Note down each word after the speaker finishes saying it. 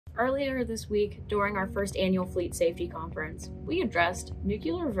Earlier this week, during our first annual Fleet Safety Conference, we addressed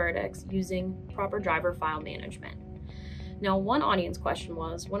nuclear verdicts using proper driver file management. Now, one audience question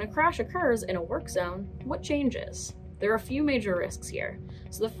was, when a crash occurs in a work zone, what changes? There are a few major risks here.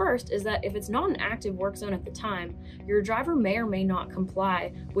 So the first is that if it's not an active work zone at the time, your driver may or may not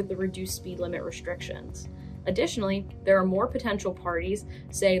comply with the reduced speed limit restrictions. Additionally, there are more potential parties,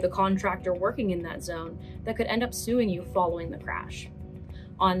 say the contractor working in that zone, that could end up suing you following the crash.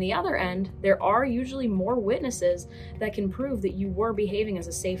 On the other end, there are usually more witnesses that can prove that you were behaving as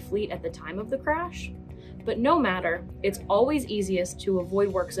a safe fleet at the time of the crash. But no matter, it's always easiest to avoid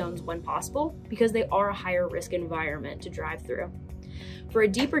work zones when possible because they are a higher risk environment to drive through. For a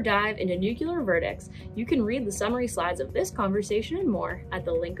deeper dive into nuclear verdicts, you can read the summary slides of this conversation and more at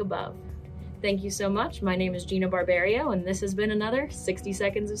the link above. Thank you so much. My name is Geena Barberio, and this has been another 60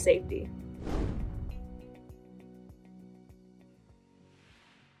 Seconds of Safety.